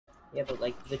Yeah, but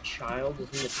like the child,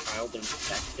 isn't the child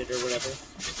infected or whatever?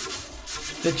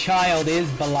 The child is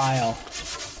Belial.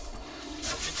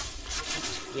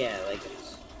 Yeah, like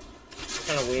it's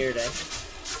kind of weird,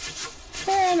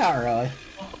 eh? Not really.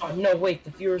 Oh no, wait,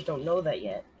 the viewers don't know that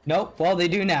yet. Nope, well they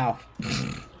do now.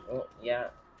 Oh, yeah.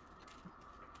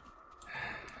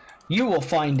 You will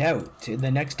find out in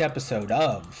the next episode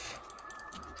of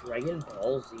Dragon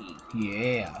Ball Z.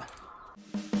 Yeah.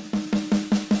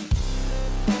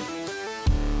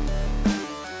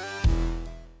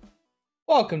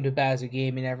 Welcome to Bazue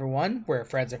Gaming, everyone, where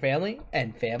friends are family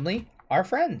and family are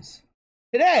friends.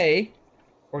 Today,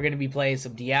 we're going to be playing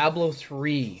some Diablo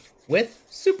 3 with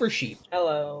Supersheep.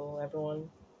 Hello, everyone.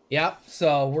 Yep,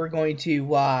 so we're going to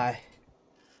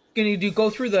go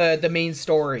through the main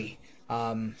story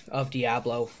of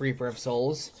Diablo, Reaper of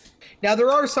Souls. Now,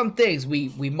 there are some things.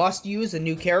 We must use a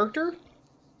new character,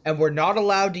 and we're not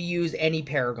allowed to use any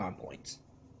Paragon points.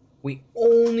 We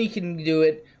only can do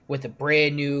it with a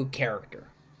brand new character.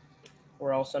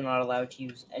 We're also not allowed to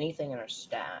use anything in our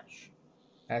stash.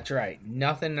 That's right.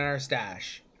 Nothing in our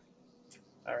stash.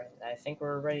 Alright, I think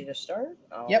we're ready to start.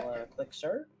 I'll click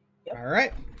start. Yep.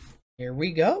 Alright. Here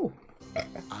we go.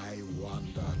 I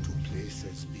wander to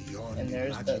places beyond. And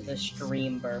there's the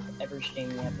stream burp. Every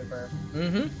stream you have to burp.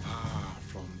 Mm-hmm. Far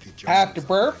from the Have to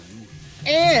burp.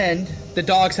 And the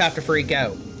dogs have to freak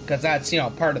out. Because that's,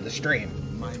 part of the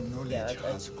stream. My knowledge that's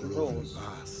has grown rules.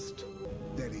 vast.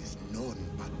 There is none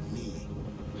but me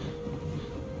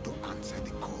to answer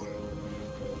the call.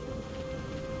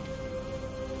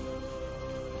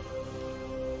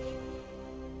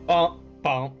 Bum,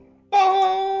 bum,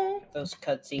 bum. Those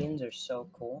cutscenes are so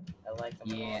cool. I like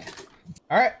them. Yeah.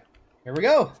 Alright. Here we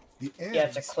go. Yeah,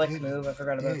 it's a click move. I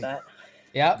forgot about that.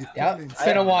 Yep. It's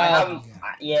been a while.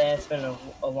 Yeah, it's been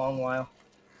a long while.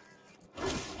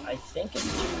 I think it's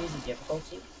too easy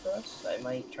difficulty for us. I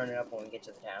might turn it up when we get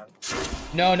to the town.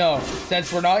 No.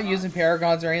 Since we're not using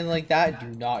Paragons or anything like that, do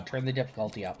not turn the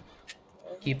difficulty up.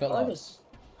 Keep it low.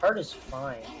 Hard is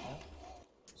fine.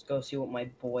 Let's go see what my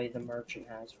boy the merchant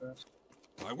has for us.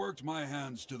 I worked my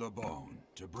hands to the bone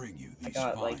to bring you these I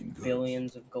got fine like goods.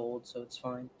 billions of gold, so it's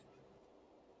fine.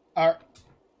 Are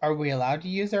we allowed to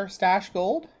use our stash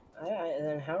gold?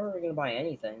 Then how are we gonna buy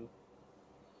anything?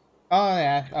 Oh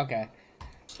yeah, okay.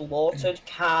 Slaughtered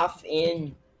calf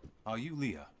in. Are you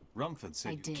Leah? Rumford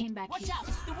said you Came back. Watch out!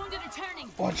 The wounded are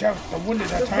turning. Watch out, the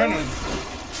wounded are turning.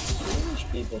 English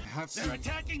people. They're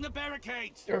attacking the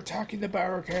barricades! They're attacking the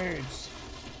barricades.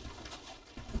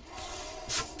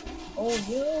 Oh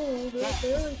yo,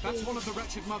 That's one of the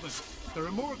wretched mothers. There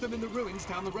are more of them in the ruins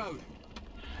down the road.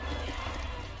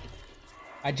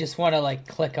 I just want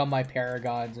to click on my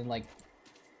Paragons and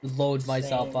load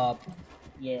myself up.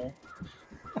 Yeah.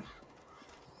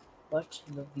 But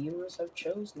the viewers have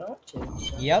chose not to.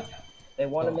 So Yep. They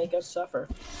want to make us suffer.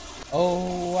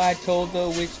 Oh, I told the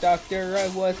witch doctor I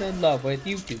was in love with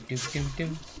you.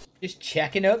 Just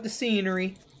checking out the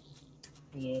scenery.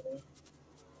 Yeah.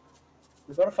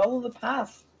 We gotta follow the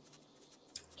path.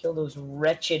 Kill those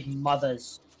wretched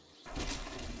mothers.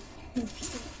 Pew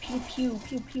pew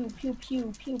pew pew pew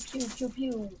pew pew pew pew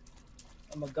pew.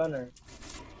 I'm a gunner.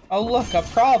 Oh look, a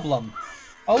problem.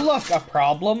 Oh look, a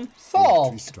problem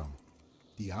solved. Tristram,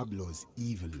 Diablo's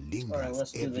evil lingers. Alright,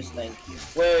 let's do this thing. Here.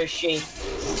 Where is she?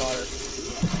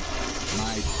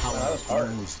 My that power was hard.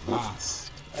 grows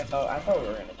vast. I thought we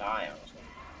were gonna die,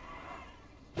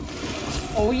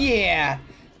 honestly. Oh yeah,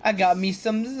 I got me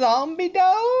some zombie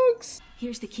dogs.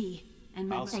 Here's the key. And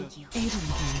my thank you.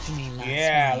 Aiden came to me last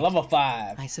Yeah, night. level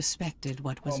 5. I suspected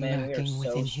what was Oh, man, we are lurking so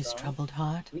within his strong. troubled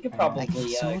heart. We could I probably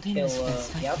consoled him kill as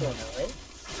best I Diablo could. now, right?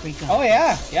 Regardless, Oh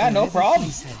yeah, no whenever problem. he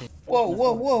said it,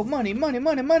 Whoa, money.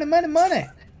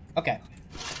 Okay,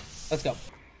 let's go.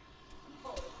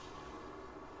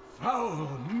 Foul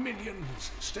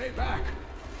minions, stay back!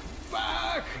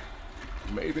 Back!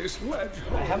 May this wedge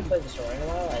I haven't played the story in a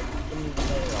while. I didn't even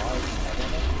play it all.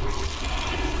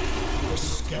 the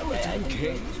skeleton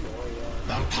king.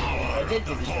 The power of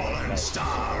the fallen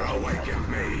star awakened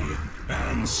me,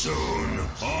 and soon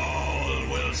all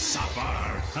will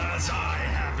suffer as I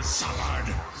have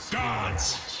suffered.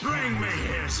 Gods, bring me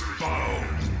his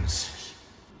bones.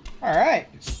 All right,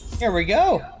 here we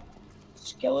go.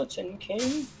 Skeleton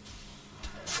King.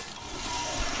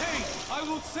 King, I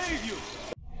will save you.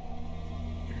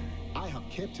 I have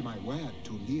kept my word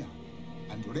to Leah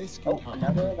and rescued her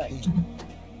another from the event. king.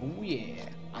 Oh yeah.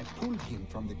 I pulled him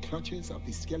from the clutches of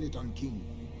the skeleton king,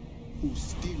 who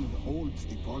still holds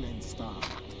the fallen star.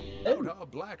 Out our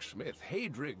blacksmith,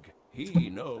 Hadrig. He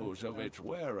knows of its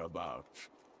whereabouts.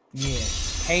 Yeah,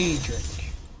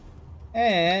 Hadric.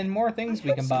 And more things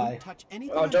we can buy.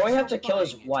 Oh, don't we have to kill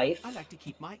his wife? I like to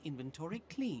keep my inventory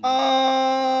clean.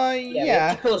 Yeah, we have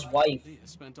Yeah. to kill his wife.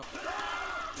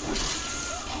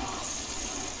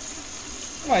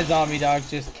 My zombie dog's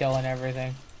just killing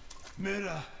everything.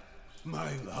 Mira,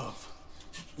 my love.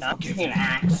 Not giving an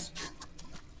axe.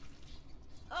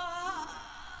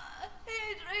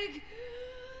 Hedrick,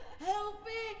 help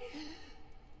me.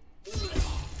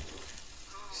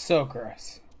 So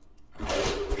gross.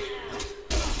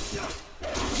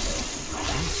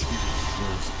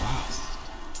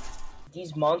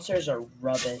 These monsters are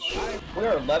rubbish. We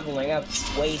are leveling up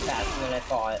way faster than I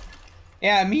thought.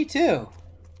 Yeah, me too.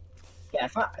 Yeah,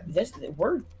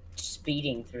 we're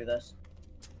speeding through this.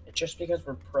 It's just because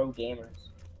we're pro gamers.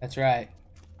 That's right.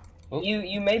 Oh.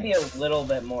 You may be a little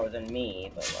bit more than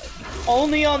me, but like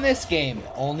Only on this game.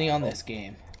 Only on this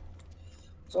game.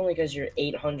 it's only because you're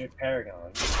 800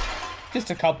 paragons. Just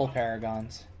a couple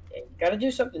paragons. You gotta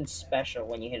do something special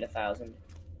when you hit 1,000.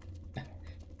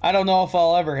 I don't know if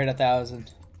I'll ever hit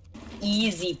 1,000.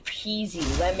 Easy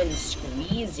peasy lemon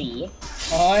squeezy.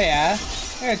 Oh yeah.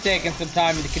 They're taking some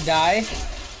time to die.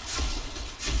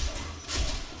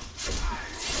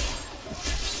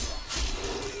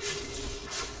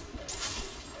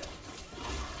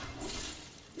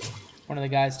 One of the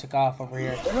guys took off over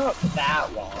here. They're not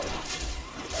that long.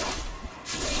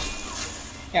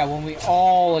 Yeah, when we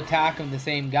all attack him, the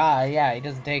same guy, yeah, he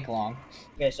doesn't take long.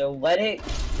 Okay, so let it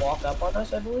walk up on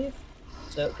us, I believe.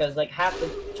 So, because like half the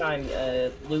time,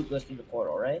 loot goes through the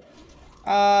portal, right?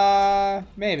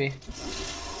 Maybe.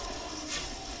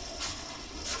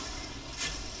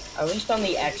 At least on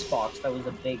the Xbox, that was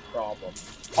a big problem.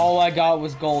 All I got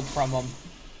was gold from him.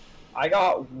 I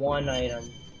got one item.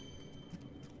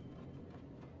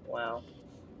 Wow.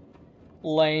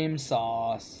 Lame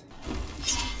sauce.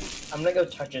 I'm gonna go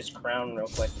touch his crown real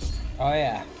quick. Oh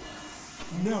yeah.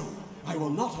 No, I will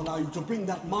not allow you to bring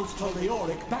that monster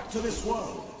Leoric back to this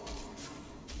world.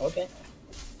 Okay.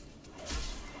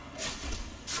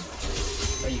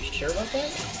 Are you sure about that?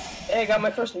 Hey, I got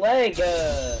my first leg.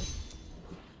 Did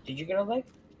you get a leg?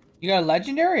 You got a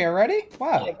legendary already?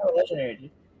 Wow. Yeah, I got a legendary,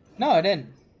 dude. No, I didn't.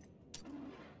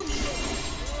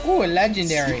 Ooh, a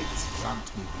legendary.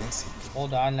 Grant me blessing.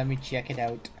 Hold on, let me check it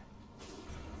out.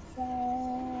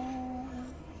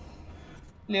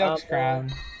 Leorc's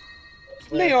crown.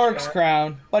 Leorc's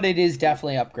crown, but it is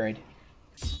definitely upgrade.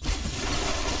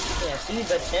 Yeah, see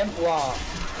the Templar.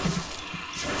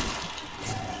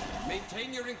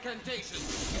 Maintain your incantation.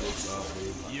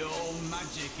 Your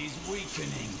magic is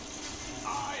weakening.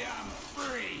 I am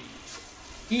free.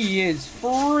 He is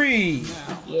free.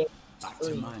 Yeah. Back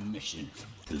to my mission.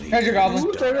 Here's your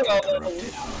goblin.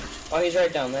 Oh, he's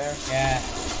right down there. Yeah.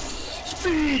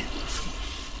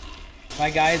 My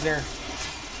guys are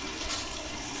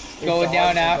going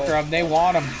down after him. They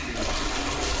want him.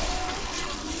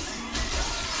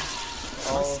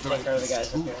 I'll take care of the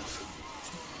guys up here.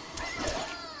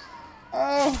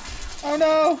 Oh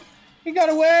no! He got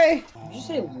away! Did you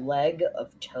say leg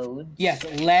of toads? Yes,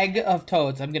 leg of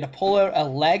toads. I'm gonna pull out a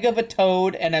leg of a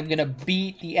toad and I'm gonna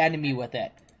beat the enemy with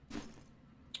it.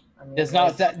 I mean, Does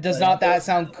not that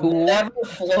sound cool? Never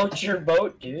float your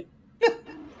boat, dude.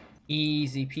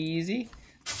 Easy peasy,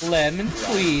 lemon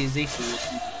squeezy.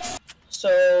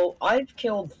 So I've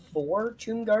killed 4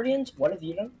 Tomb Guardians. What have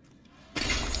you done?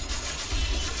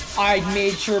 I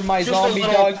made sure my Just a zombie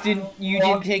little dogs didn't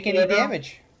take any theater.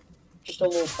 damage. Just a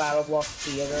little Battle Block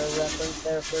Theater reference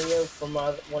there for you from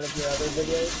one of your other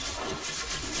videos.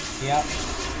 Yep.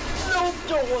 No,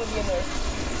 don't want to be in there.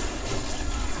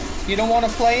 You don't want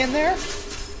to play in there?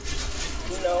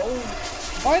 No.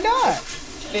 Why not?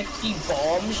 50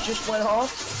 bombs just went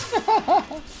off.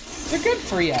 They're good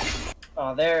for you.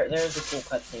 Oh, there's a cool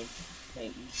cutscene. Hey,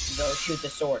 you don't shoot the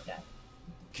sword at.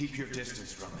 Keep your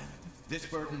distance from him. This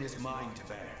burden is mine to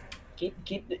bear.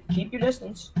 Keep your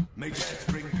distance. May death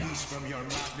bring peace from your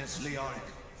madness,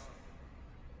 Leoric.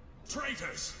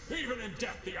 Traitors! Even in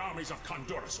death, the armies of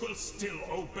Condorus will still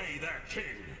obey their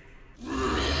king.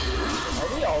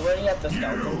 Are we already at the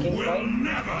Skeleton King fight?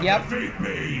 Never Yep. defeat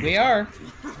me. We are.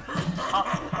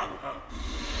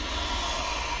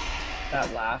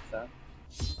 That laugh, though.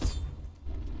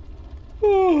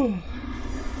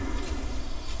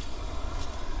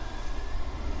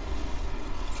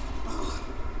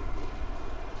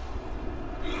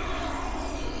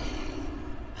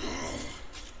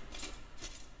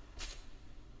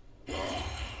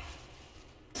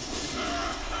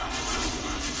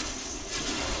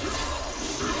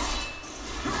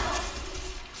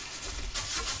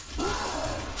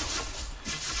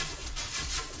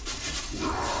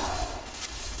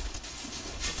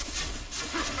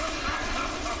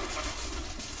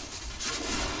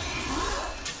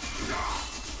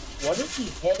 What is he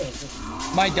hitting?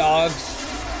 My dogs.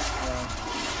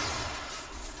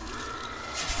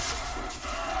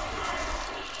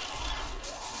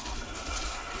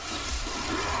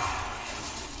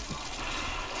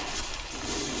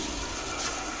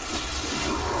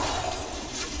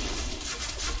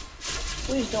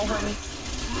 Please don't hurt me.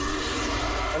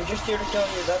 I'm just here to kill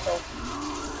you, that's all.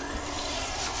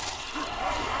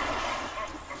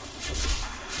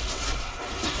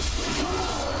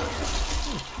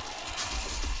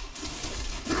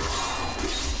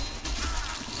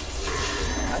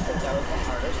 I think that was the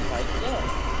hardest fight yet.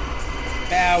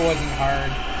 That wasn't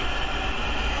hard.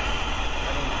 I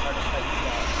mean, hardest fight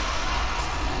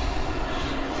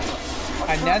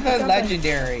yet. Another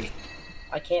legendary.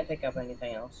 I can't pick up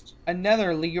anything else.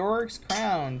 Another Leoric's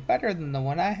crown. Better than the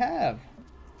one I have.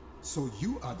 So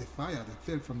you are the fire that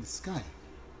fell from the sky.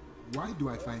 Why do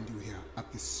I find you here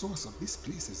at the source of this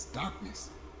place's darkness?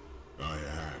 I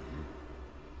am.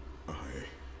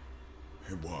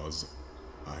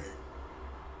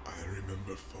 I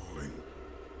remember falling.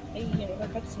 Hey, another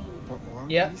cutscene. For all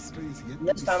Yep. mysteries yet to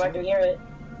Next be time I can solved, hear it.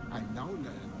 I now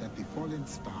learn that the fallen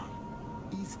star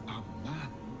is a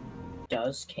man.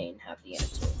 Does Cain have the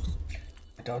answer?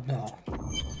 I don't know.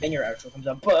 Then your outro comes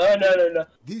up. No.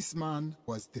 This man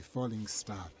was the falling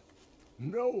star.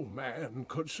 No man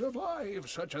could survive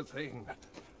such a thing.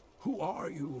 Who are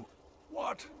you?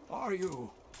 What are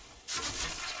you?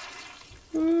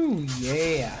 Ooh,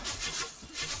 yeah.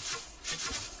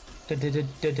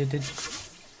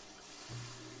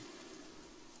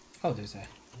 Oh, there's a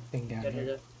thing down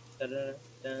here.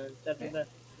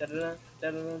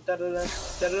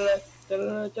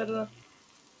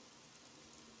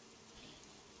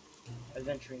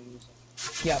 Adventuring music.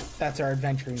 Yep, that's our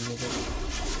adventuring music.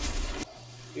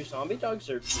 Your zombie dogs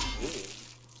are mean.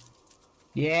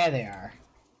 Yeah, they are.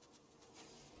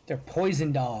 They're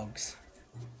poison dogs.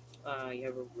 You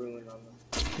have a ruin on them.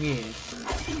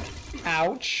 Yes.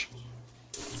 Ouch.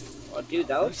 Oh, dude,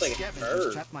 that looks like a Scavengers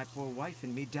bird. trapped my poor wife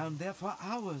and me down there for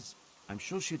hours. I'm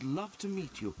sure she'd love to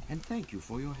meet you, and thank you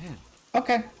for your help.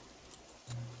 Okay.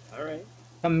 Alright.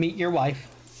 Come meet your wife.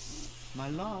 My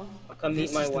love, I'll come meet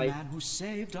this my is the wife. man who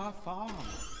saved our farm.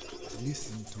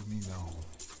 Listen to me now.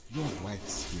 Your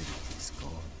wife's spirit is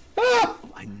gone. Ah!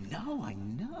 Oh, I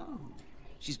know.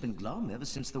 She's been glum ever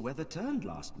since the weather turned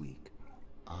last week.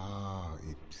 Ah,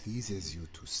 it pleases you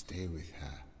to stay with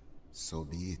her. So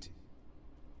be it.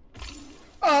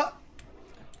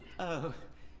 Oh,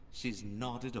 she's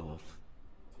nodded off.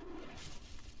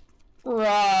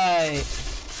 Right.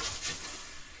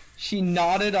 She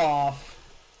nodded off.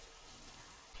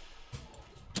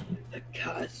 The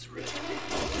gods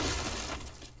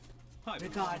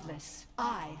Regardless,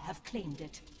 I have claimed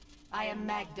it. I am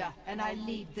Magda, and I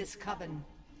lead this coven.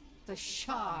 The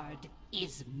shard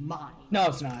is mine. No,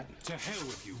 it's not. To hell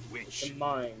with you, witch. The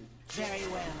mine. Very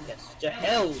well. Yes, to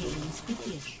hell. Games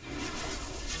begin.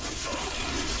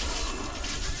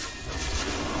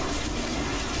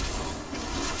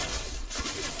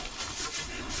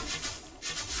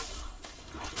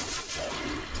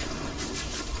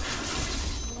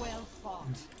 Well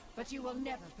fought, but you will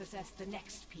never possess the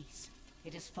next piece.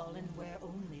 It has fallen where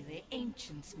only the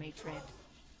ancients may tread.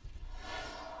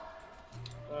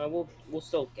 We'll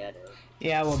still get it.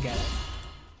 Yeah, we'll get it.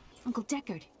 Uncle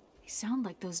Deckard, they sound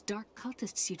like those dark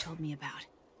cultists you told me about.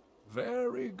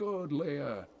 Very good,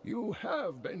 Leah. You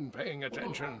have been paying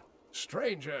attention.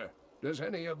 Stranger, does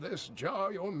any of this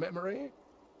jar your memory?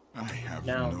 I have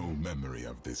no memory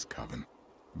of this coven,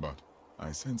 but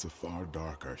I sense a far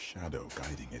darker shadow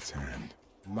guiding its hand.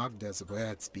 Magda's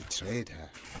words betrayed her.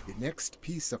 The next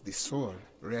piece of the sword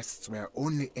rests where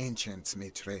only ancients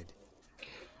may tread.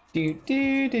 Do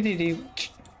do do do do.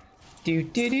 Do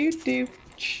do do do.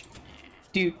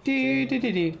 Do do do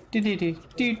do do do do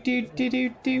do do do do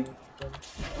do.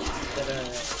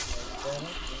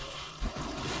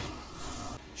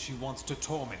 She wants to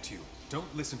torment you.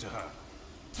 Don't listen to her.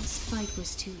 This fight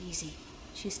was too easy.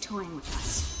 She's toying with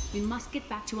us. We must get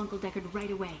back to Uncle Deckard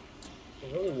right away.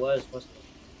 It really was, wasn't it?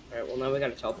 Alright, well now we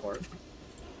gotta teleport.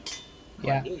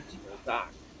 Yeah. I need to go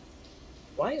back.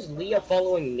 Why is Leah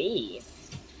following me?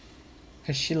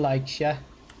 Cause she likes ya.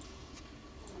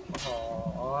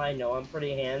 Oh, I know, I'm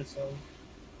pretty handsome.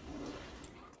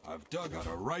 I've dug out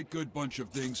a right good bunch of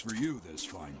things for you this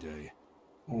fine day.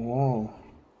 Oh.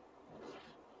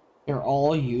 You're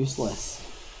all useless.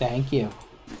 Thank you.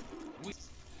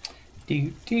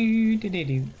 Do do do do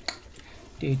do.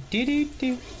 Do do do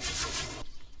do.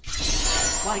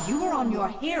 While you were on your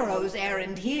hero's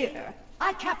errand here,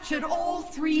 I captured all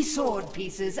 3 sword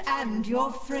pieces and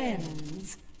your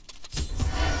friends.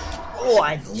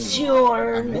 What?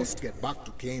 I must get back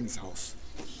to Cain's house.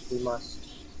 We must.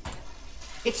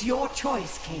 It's your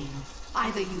choice, Cain.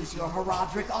 Either use your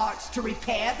Herodric arts to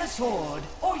repair the sword,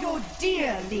 or your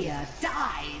dear Leah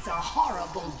dies a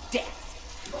horrible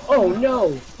death. Oh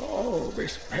no! Oh,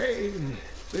 this pain,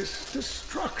 this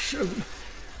destruction.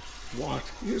 What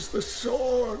is the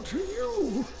sword to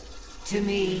you? To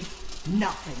me,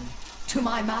 nothing. To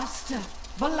my master,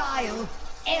 Belial,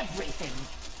 everything.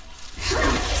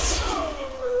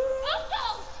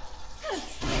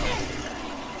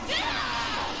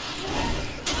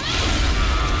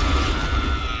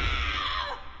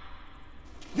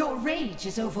 Your rage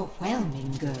is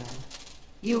overwhelming, girl.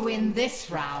 You win this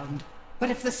round, but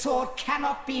if the sword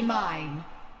cannot be mine,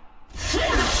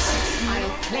 I'll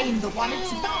claim the one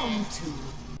it's bound to.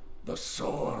 The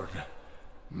sword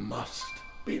must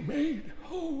be made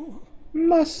whole.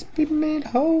 Must be made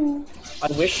whole. I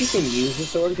wish you could use the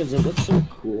sword because it looks so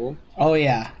cool. Oh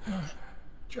yeah.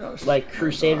 Just like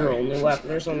Crusader only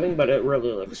weapon or something, but it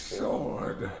really looks cool.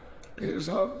 The sword is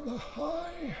of the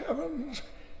high heavens.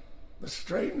 The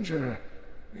stranger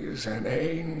is an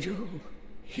angel.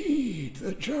 Heed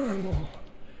the journal.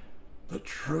 The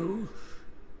truth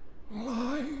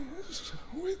lies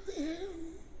within.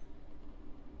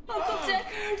 Uncle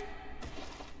Deckard!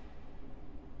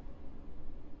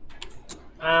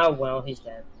 Ah, well, he's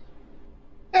dead.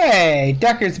 Hey,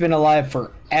 Deckard's been alive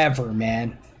forever,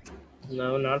 man.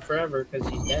 No, not forever, because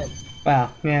he's dead.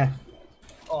 Wow, yeah.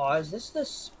 Oh, is this the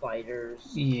spiders?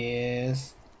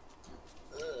 Yes.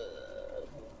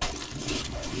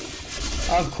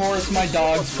 Of course, my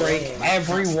dogs break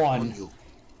every one.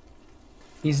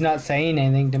 He's not saying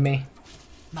anything to me.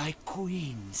 My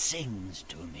queen sings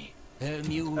to me. Her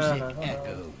music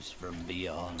echoes from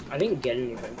beyond. I didn't get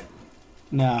anything.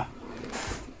 Nah.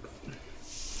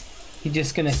 He's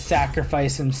just gonna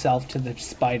sacrifice himself to the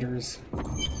spiders.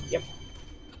 Yep.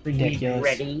 Ridiculous.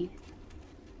 Ready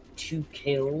to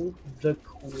kill the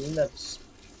queen of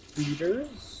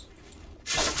spiders?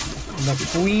 The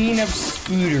queen of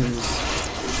spooters.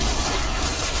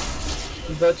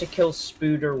 I'm about to kill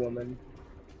Spooder Woman.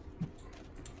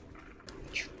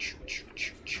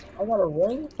 I want a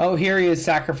ring. Oh, here he is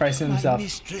sacrificing himself. My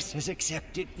mistress has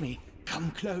accepted me.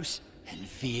 Come close and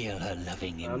feel her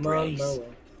loving I'm embrace. on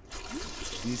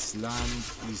This land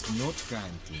is not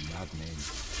kind to madmen.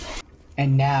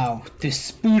 And now, the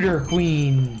Spooder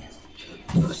Queen.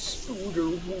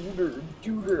 Spooder, Wooder,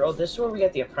 Dooder. Oh, this is where we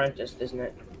get the apprentice, isn't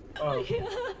it? Oh. Yeah,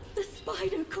 the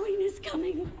Spider Queen is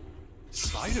coming.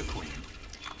 Spider Queen?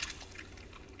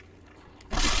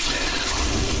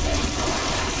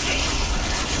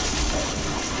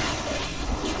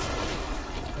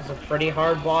 It's a pretty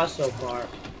hard boss so far.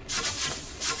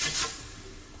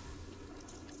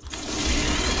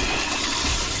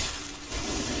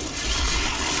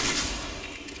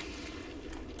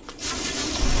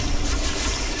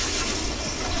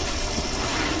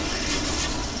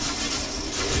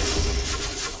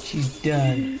 She's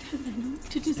done.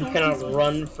 You cannot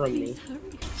run from me.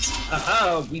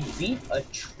 Aha, we beat a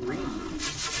tree.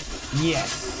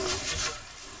 Yes.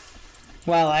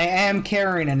 Well, I am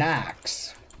carrying an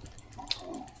axe.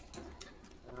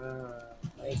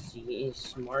 I see. He's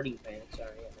smarty pants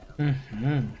area now.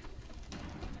 Mm-hmm.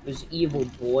 There's evil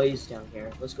boys down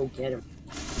here. Let's go get him.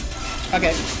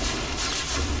 Okay.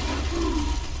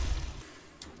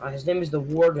 His name is the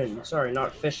Warden. Sorry,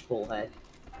 not Fishbowl Head.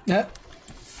 Yep.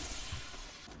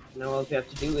 Now all we have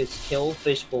to do is kill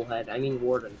Fishbowl Head. I mean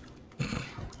Warden.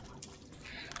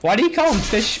 Why do you call him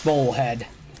Fishbowl Head?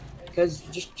 Because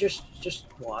just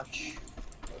watch.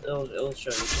 It'll show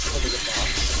you. Look at the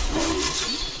boss.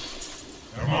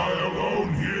 Am I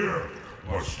alone here?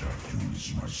 Must have to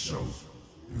use myself?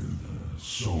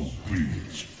 So be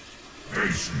it.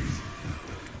 Face me.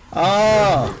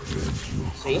 Oh.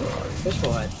 See?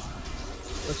 Fishbowl Head.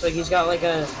 Looks like he's got like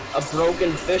a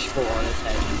broken fishbowl on his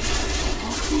head.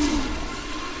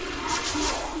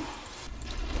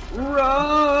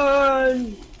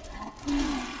 Run!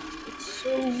 It's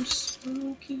so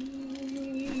spooky.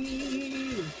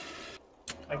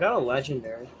 I got a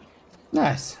legendary.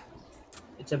 Nice.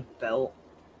 It's a belt.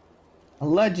 A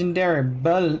legendary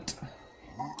belt.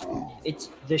 It's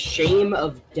the Shame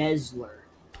of Desler.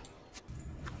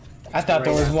 I thought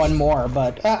there was one more,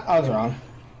 but I was wrong.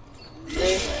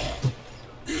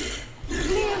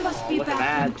 Leah must be look at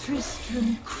back in that.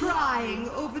 Tristram, crying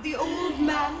over the old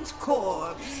man's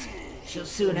corpse. She'll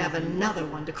soon have another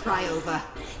one to cry over.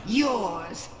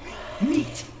 Yours.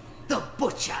 Meet the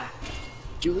butcher.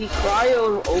 Do we cry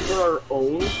over our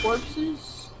own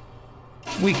corpses?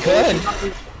 We could.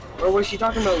 Or was she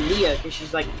talking about Leah? Because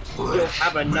she's like, you'll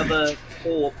have another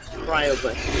corpse cryo,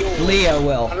 but Leah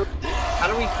will. How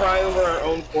do we cry over our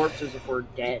own corpses if we're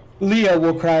dead? Leah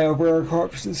will cry over our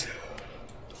corpses.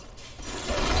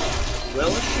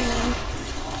 Will she?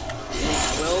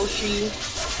 Will she?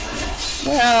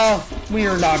 Well, we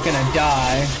are not gonna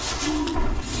die.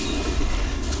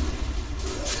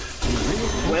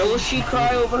 Will she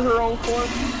cry over her own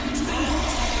corpse?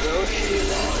 Will she?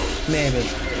 Maybe.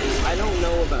 I don't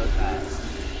know about that.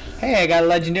 Hey, I got a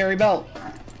legendary belt.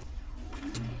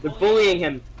 They're bullying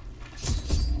him.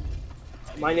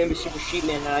 My name is Supersheep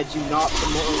Man, and I do not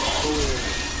promote bullying.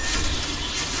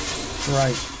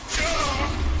 Right.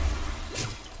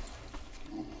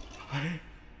 I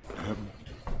am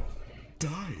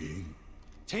dying.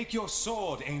 Take your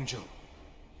sword, Angel.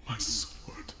 My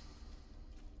sword.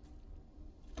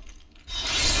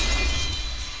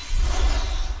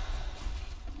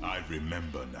 I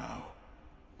remember now.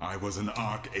 I was an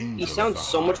archangel. He sounds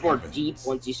so much more deep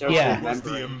once you start remembering. I was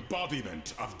remembering. the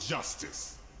embodiment of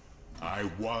justice. I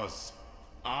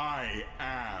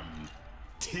am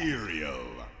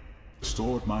Tyrael.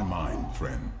 Restored my mind,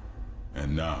 friend.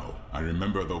 And now, I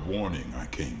remember the warning I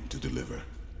came to deliver.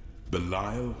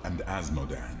 Belial and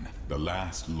Asmodan, the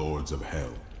last lords of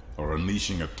hell, are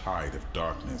unleashing a tide of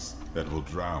darkness that will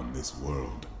drown this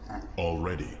world.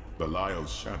 Already,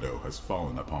 Belial's shadow has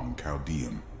fallen upon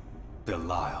Chaldeum.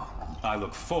 Belial. I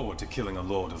look forward to killing a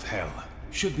lord of hell.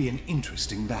 Should be an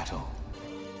interesting battle.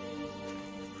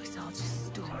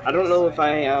 I don't know if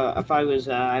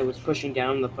I was pushing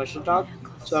down the push to talk,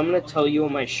 so I'm gonna tell you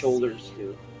what my shoulders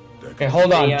do. Okay,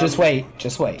 hold on. Just wait.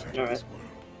 Just wait. All right.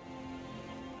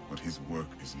 But his work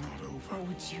is not over. What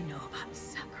would you know about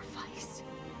sacrifice?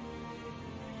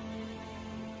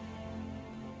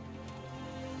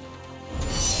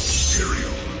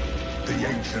 Tyrael, the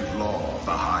ancient law of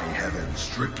the high heavens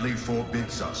strictly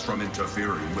forbids us from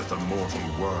interfering with the mortal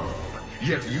world.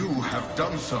 Yet you have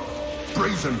done so,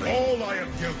 brazenly. All I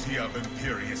am guilty of,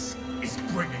 Imperius, is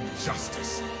bringing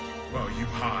justice, while you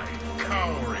hide,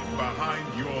 cowering behind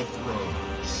your throne.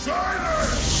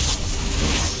 Silence!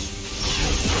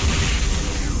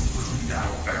 You will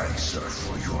now answer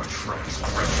for your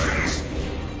transgressions.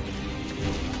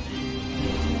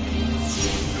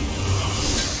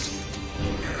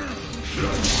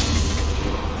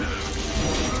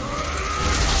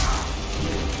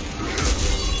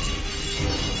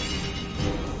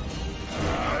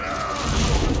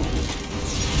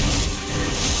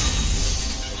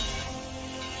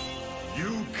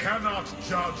 You cannot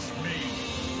judge me.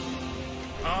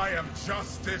 I am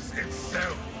justice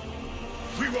itself.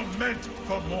 We were meant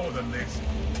for more than this.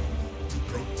 To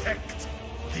protect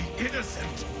the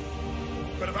innocent.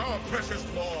 But if our precious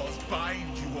laws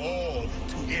bind you all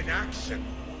to inaction,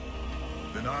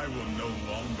 then I will no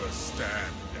longer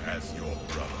stand as your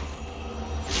brother.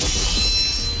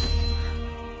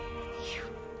 You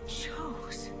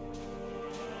chose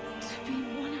to be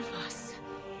one of us.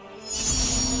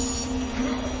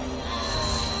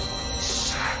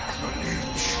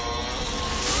 Sacrilege.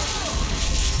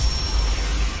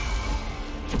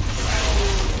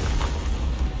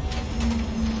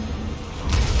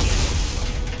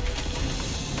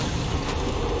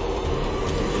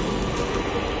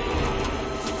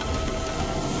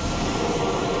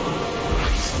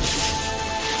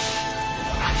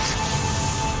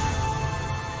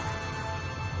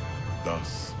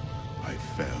 Thus, I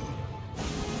fell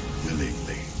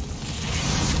willingly.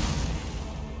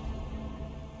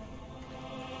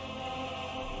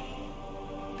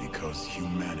 Because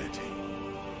humanity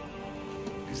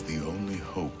is the only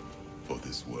hope for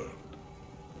this world.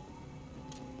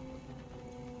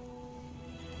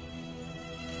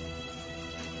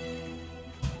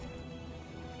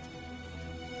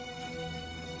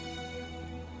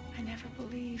 I never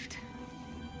believed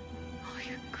all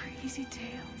your crazy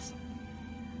tales.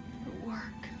 The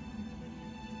work.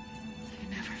 You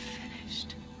never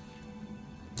finished.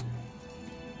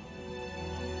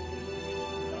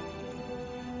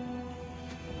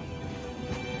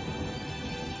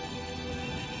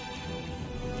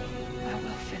 I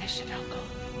will finish it, Uncle.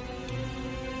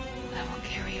 I will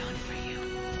carry on for you.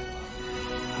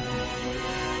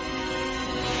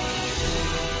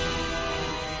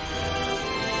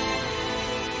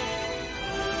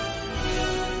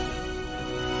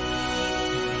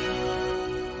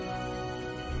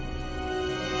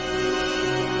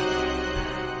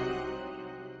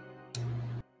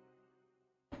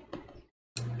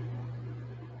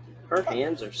 Her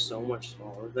hands are so much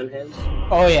smaller than his.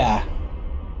 Oh yeah.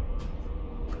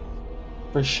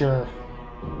 For sure.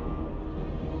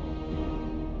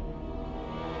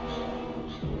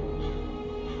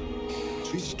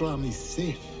 Tristram is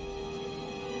safe.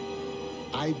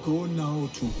 I go now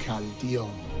to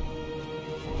Caldeon,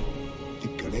 the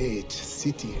great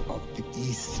city of the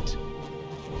East.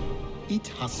 It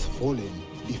has fallen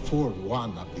before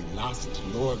one of the last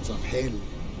lords of hell,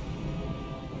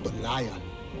 the Lion.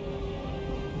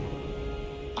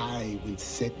 I will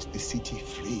set the city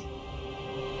free.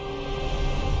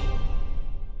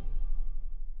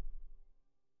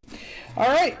 All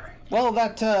right. Well,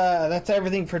 that's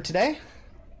everything for today.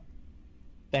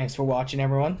 Thanks for watching,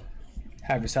 everyone.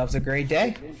 Have yourselves a great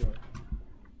day.